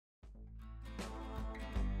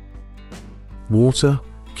Water.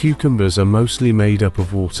 Cucumbers are mostly made up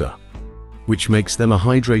of water, which makes them a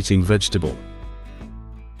hydrating vegetable.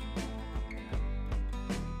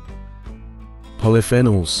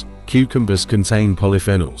 Polyphenols. Cucumbers contain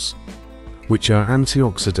polyphenols, which are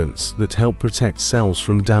antioxidants that help protect cells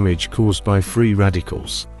from damage caused by free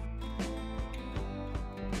radicals.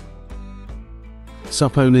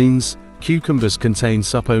 Saponins. Cucumbers contain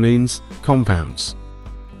saponins, compounds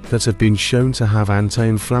that have been shown to have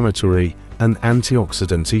anti-inflammatory and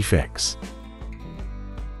antioxidant effects.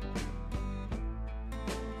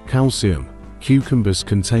 Calcium. Cucumbers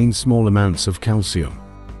contain small amounts of calcium,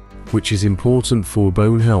 which is important for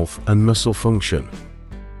bone health and muscle function.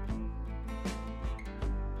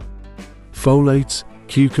 Folate.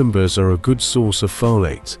 Cucumbers are a good source of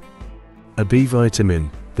folate, a B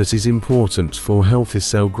vitamin that is important for healthy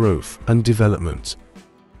cell growth and development.